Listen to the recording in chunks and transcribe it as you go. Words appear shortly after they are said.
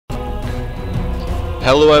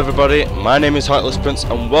Hello everybody, my name is Heartless Prince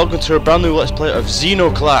and welcome to a brand new Let's Play of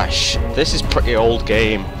Zeno Clash. This is a pretty old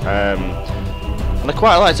game, and I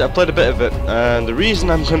quite liked it. I played a bit of it, and the reason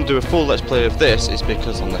I'm going to do a full Let's Play of this is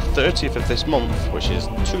because on the 30th of this month, which is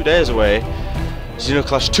 2 days away, Zeno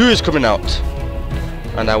Clash 2 is coming out.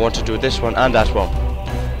 And I want to do this one and that one,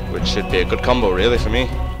 which should be a good combo really for me,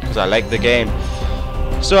 because I like the game.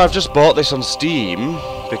 So I've just bought this on Steam,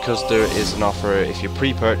 because there is an offer if you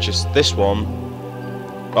pre-purchase this one,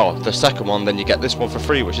 oh, the second one, then you get this one for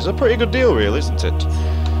free, which is a pretty good deal really, isn't it?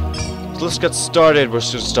 So let's get started. We're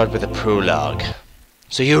just going to start with a prologue.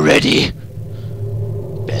 So you ready?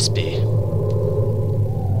 Best be.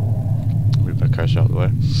 Move my cursor out of the way.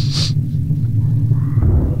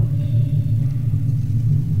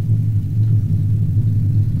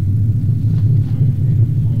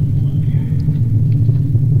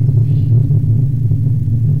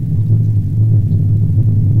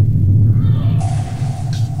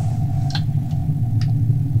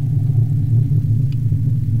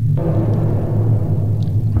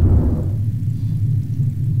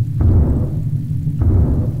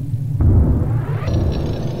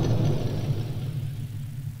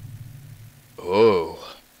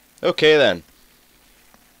 Okay then.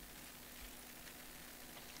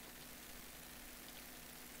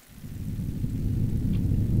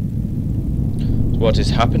 What is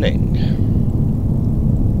happening?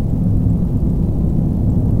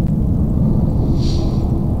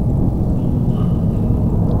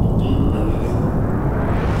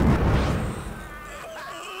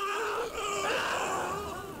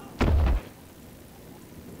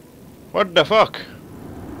 What the fuck?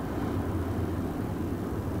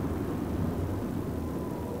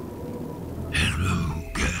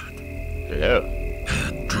 Hello.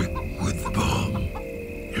 A trick with the bomb.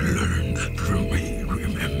 You learned that from me,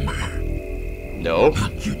 remember? No.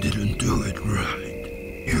 But you didn't do it right.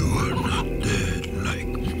 You are not dead like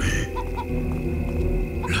me.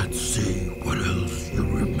 Let's see what else you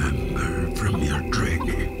remember from your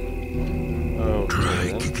training. Okay.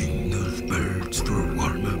 Try kicking those birds for a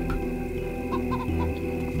warm-up.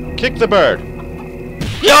 Kick the bird.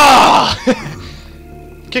 Yeah!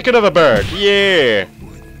 Kick another bird. Yeah.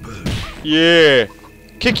 Yeah!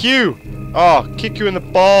 Kick you! Oh, kick you in the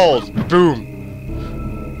balls! Boom!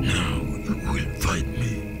 Now you will fight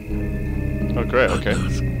me. Oh great, But okay.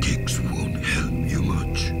 those kicks won't help you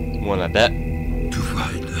much. One I bet. To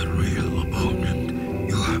fight a real opponent,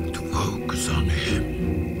 you have to focus on him.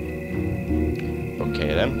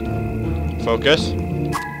 Okay then. Focus.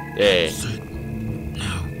 Yeah. That's it.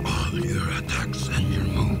 Now all your attacks and your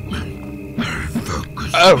movement are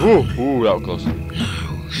focused Oh, on me. ooh, that was close.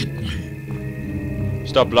 Now hit me.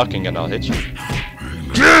 Stop blocking and I'll hit you.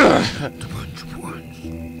 Remember to punch once.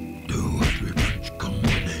 Do a three-punch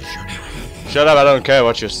combination. Shut up, I don't care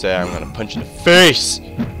what you say, I'm gonna punch you in the face!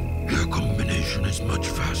 Your combination is much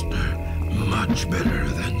faster, much better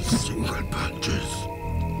than single punches.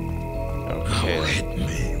 Okay Now then. hit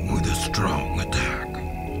me with a strong attack.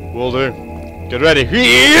 Will do. Get ready.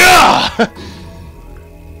 Yeah!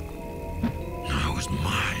 Now is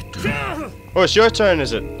my turn. Oh, it's your turn,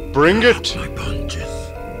 is it? Bring it! My punches.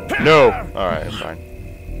 No! Alright, I'm fine.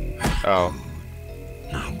 Oh.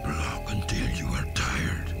 Now block until you are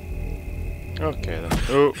tired. Okay then.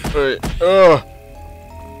 Oh, wait. Oh!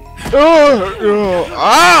 Oh!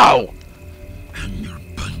 Ow! And your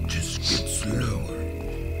punches get slower.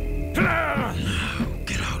 Now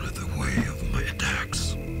get out of the way of my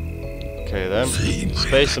attacks. Okay then. See my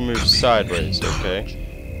Space and attack move coming sideways, and okay. dodge.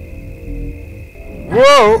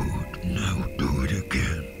 Whoa! Good. Now do it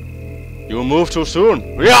again. You move too soon.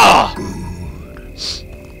 Yeah! Good.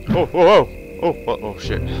 Oh, oh, oh! Oh, what? Oh,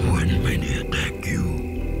 shit. When many attack you,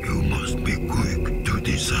 you must be quick to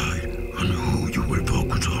decide on who you will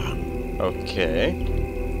focus on. Okay.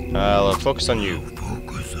 I'll focus on you.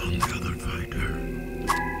 Focus on the other fighter.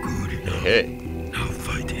 Good enough. Hey. Now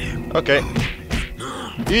fight him. Okay.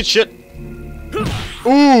 Eat shit.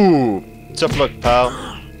 Ooh! Tough luck, pal.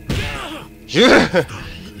 Yeah!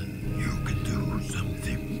 You can do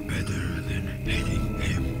something better than hitting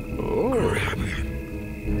him. Oh. Grab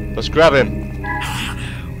him. Let's grab him. Now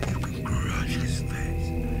you can crush his face.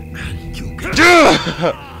 And you can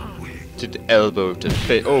wait. To the elbow, to the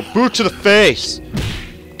face. Oh, boot to the face!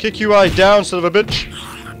 Kick you eye down, son of a bitch! You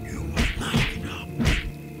are not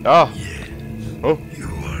enough. Ah! Yes. Oh, You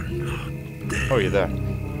are not dead. oh, you're there.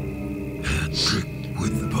 A trick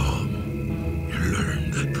with the bomb. You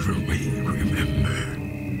learned that from me, remember?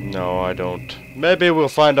 No, I don't. Maybe we'll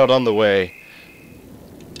find out on the way.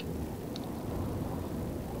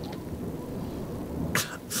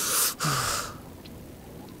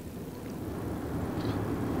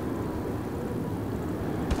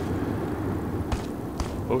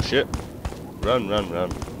 Oh shit. Run, run, run.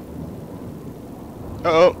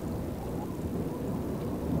 Uh-oh.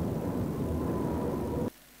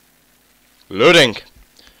 Loading.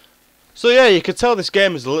 So yeah, you could tell this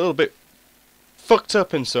game is a little bit fucked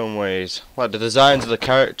up in some ways. Like the designs of the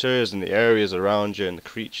characters and the areas around you and the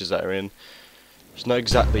creatures that are in. It's not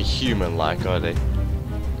exactly human-like, are they?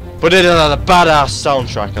 But it has a badass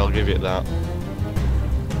soundtrack, I'll give it that.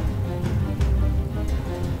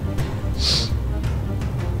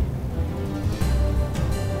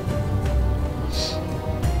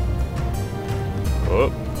 Oh,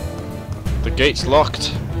 the gate's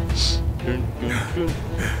locked.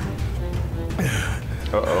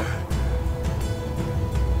 Uh-oh.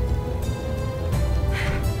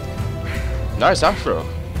 Nice afro.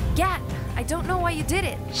 Gat, I don't know why you did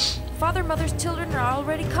it. Father, Mother's children are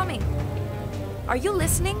already coming. Are you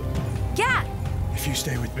listening? Gat! If you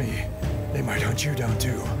stay with me, they might hunt you down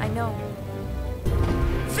too. I know.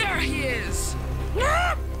 There he is!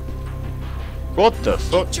 What the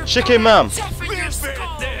fuck? Chicken ma'am!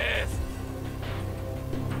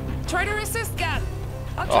 Try to resist, Gat.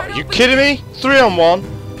 Are you kidding me? 3 on 1.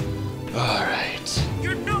 Alright.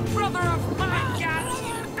 You're no brother of mine, Gat.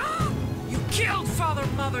 You killed Father,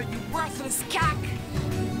 Mother, you worthless cack.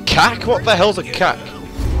 Cack? What the hell's a cack?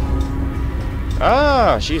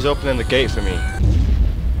 Ah, she's opening the gate for me.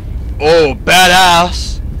 Oh,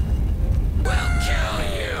 badass! We'll kill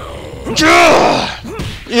you.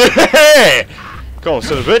 Yeah! Go on,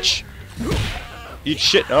 son of a bitch. Eat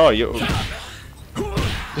shit. Oh, you.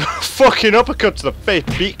 Fucking uppercut to the face,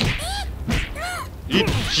 beak.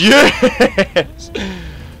 Yes!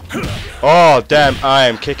 Oh, damn, I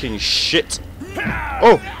am kicking shit.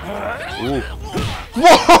 Oh! Ooh.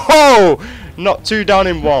 Whoa! Not 2 down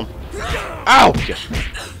in 1. Ow!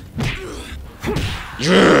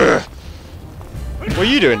 Yeah! What are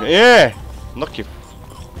you doing? Yeah! Knock you.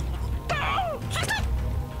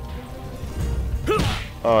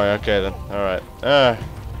 Oh, okay then. Alright.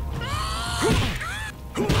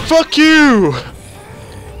 Fuck you!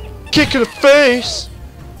 Kick in the face!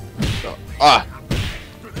 Ah!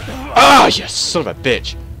 Ah, yes, son of a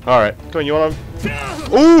bitch! Alright, come on, you want him?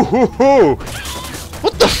 Ooh, hoo, hoo.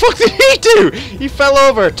 What the fuck did he do? He fell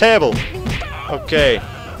over a table. Okay.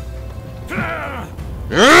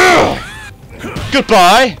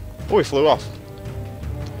 Goodbye! Oh, he flew off.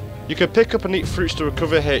 You can pick up and eat fruits to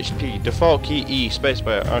recover HP. Default key E,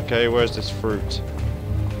 spacebar. Okay, where's this fruit?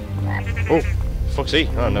 Oh, fuck's he?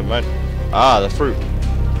 Oh, never mind. Ah, the fruit.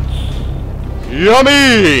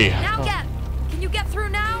 Yummy! Now, Gat, can you get through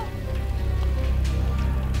now?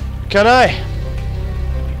 Can I?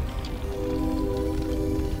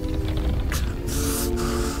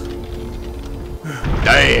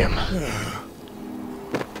 Damn.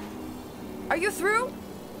 Are you through?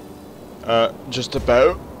 Just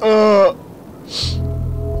about. Oh,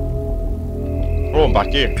 I'm back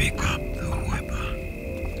here. Pick up the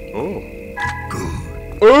weapon. Oh.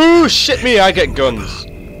 Good. Oh, shit me, I get guns.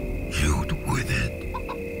 Shoot with it.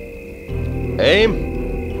 Aim.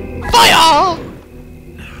 Fire!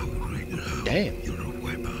 Now reload. Damn. Your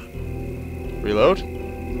weapon. Reload.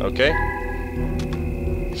 Okay.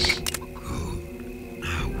 Good.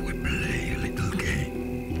 Now we play a little game.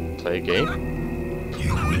 Play a game.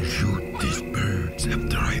 You will shoot these birds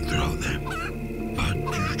after I throw them. But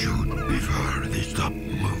you shoot before they stop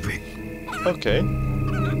moving. Okay.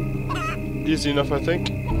 Easy enough, I think.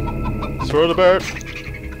 Throw the bird.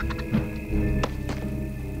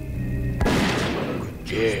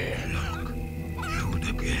 Yeah. Shoot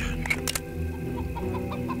again.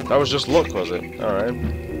 That was just luck, was it? Alright.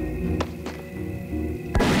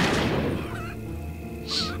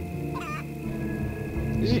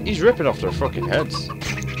 He's ripping off their fucking heads.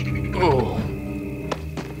 Oh.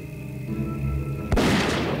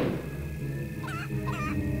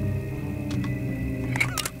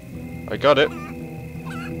 I got it.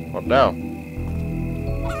 What now?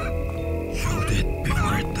 Shoot it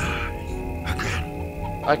before it dies. Again.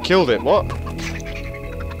 I killed it. What?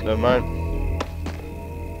 Never mind.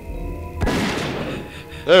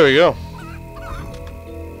 There we go.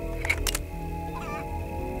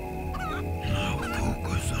 Now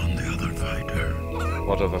focus on the other fighter.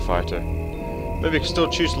 What other fighter? Maybe you can still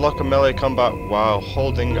choose lock and melee combat while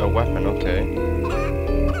holding a weapon. Okay.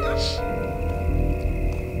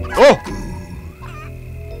 Oh!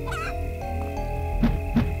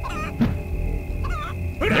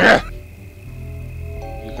 Yeah.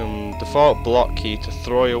 You can default block key to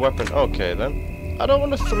throw your weapon. Okay then. I don't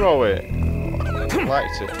want to throw it. I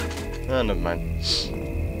like to. Oh, never mind.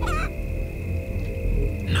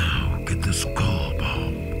 Now get the skull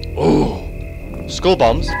bomb. Oh! Skull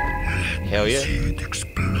bombs? Hell yeah. See it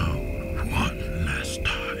explode.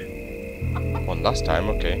 didn't last time,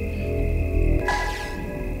 okay.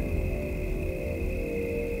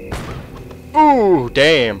 Ooh,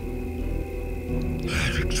 damn.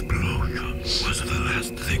 That explosion was the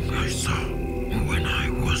last thing I saw when I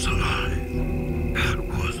was alive. That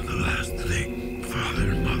was the last thing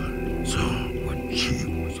Father and Mother saw when she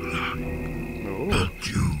was alive. Ooh. But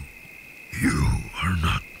you are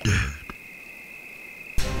not dead.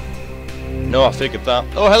 No, I figured that.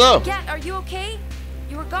 Oh, hello. Gat, are you okay?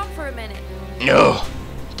 You were gone for a minute. No, I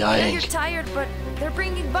know dying. you're tired, but they're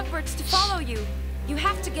bringing bugbirds to follow you. You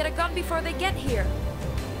have to get a gun before they get here.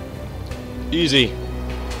 Easy.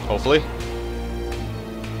 Hopefully.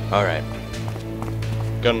 Alright.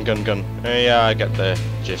 Gun. Yeah, I get the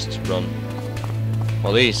gist. Run.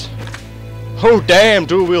 Well, these. Oh, damn,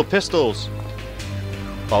 dual wield pistols.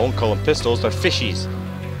 Well, I won't call them pistols, they're fishies.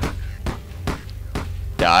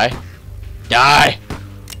 Die. Die!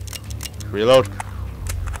 Reload.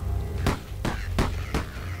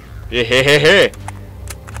 Yeah.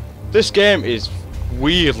 This game is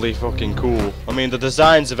weirdly fucking cool. I mean, the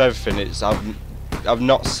designs of everything, I've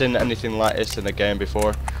not seen anything like this in a game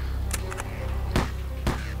before.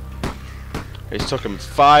 It's took them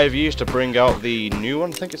 5 years to bring out the new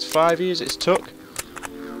one. I think it's 5 years it's took.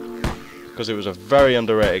 Because it was a very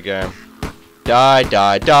underrated game.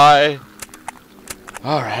 Die.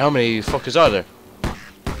 Alright, how many fuckers are there?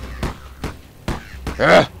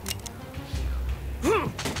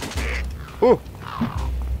 Ooh.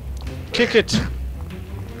 Kick it!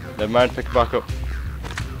 Never mind, pick it back up.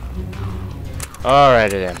 Alrighty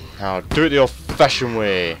then. I'll do it the old-fashioned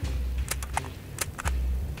way.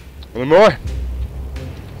 Any more?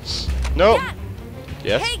 No. Gat!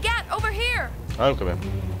 Yes? Hey, Gat, over here! I'm coming.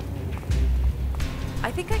 I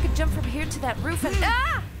think I could jump from here to that roof and...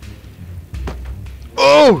 Ah!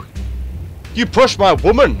 Oh! You pushed my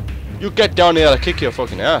woman! You get down here, I'll kick your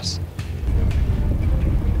fucking ass.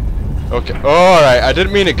 Okay, alright, I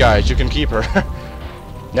didn't mean it, guys. You can keep her.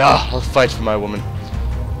 No, I'll fight for my woman.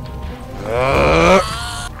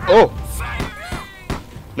 Oh!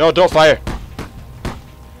 No, don't fire.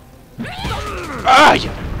 Ah, you.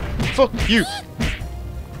 Fuck you.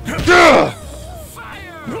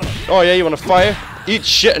 Oh, yeah, you wanna fire? Eat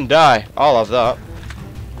shit and die. I'll have that.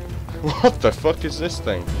 What the fuck is this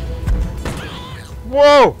thing?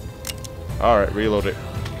 Whoa! Alright, reload it.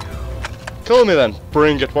 Kill me then.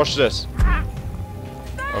 Bring it. Watch this.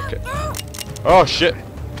 Okay. Oh, shit.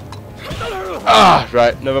 Ah,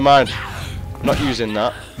 right. Never mind. I'm not using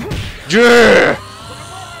that. Yeah!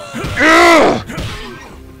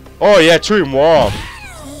 Oh, yeah. Too warm.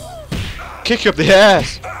 Kick you up the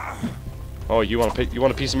ass. Oh, you want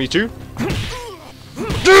a piece of me too?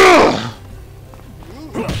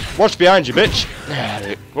 Watch behind you, bitch.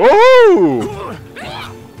 Whoa!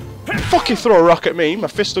 Fucking throw a rock at me, my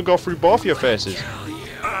fist will go through both your faces.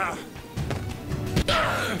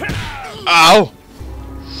 Ow!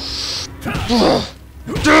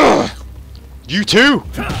 You too!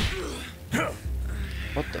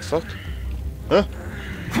 What the fuck? Huh?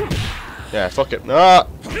 Yeah, fuck it. Ah!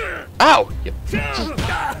 Ow!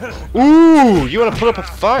 Ooh! You wanna put up a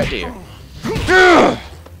fight here?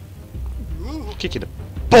 Kick you in the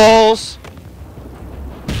balls!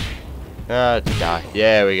 Ah, die.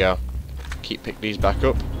 Yeah, we go. Pick these back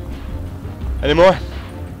up. Any more?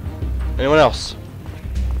 Anyone else?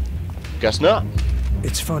 Guess not.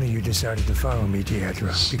 It's funny you decided to follow me,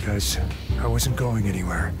 Deidre, because I wasn't going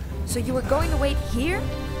anywhere. So you were going to wait here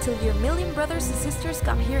till your million brothers and sisters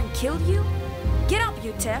got here and killed you? Get up,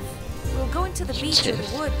 you Tef. We'll go into the beach or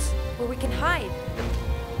the woods where we can hide.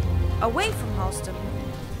 Away from Halston.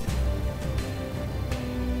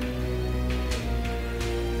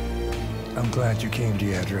 I'm glad you came,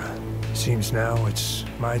 Deidre. Seems now it's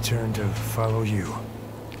my turn to follow you.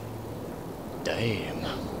 Damn.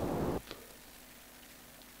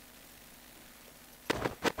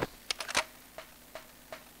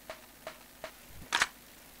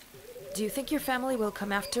 Do you think your family will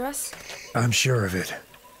come after us? I'm sure of it.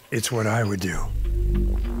 It's what I would do.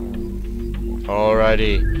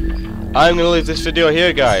 Alrighty. I'm gonna leave this video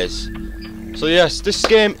here, guys. So yes, this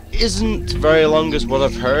game isn't very long as what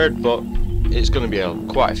I've heard, but it's going to be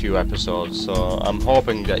quite a few episodes, so I'm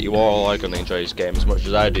hoping that you all are going to enjoy this game as much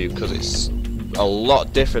as I do, because it's a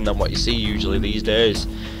lot different than what you see usually these days.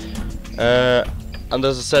 And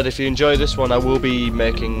as I said, if you enjoy this one, I will be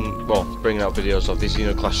bringing out videos of the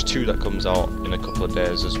Zeno Clash 2 that comes out in a couple of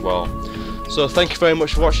days as well. So thank you very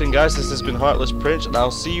much for watching, guys. This has been Heartless Prince, and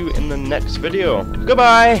I'll see you in the next video.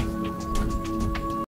 Goodbye!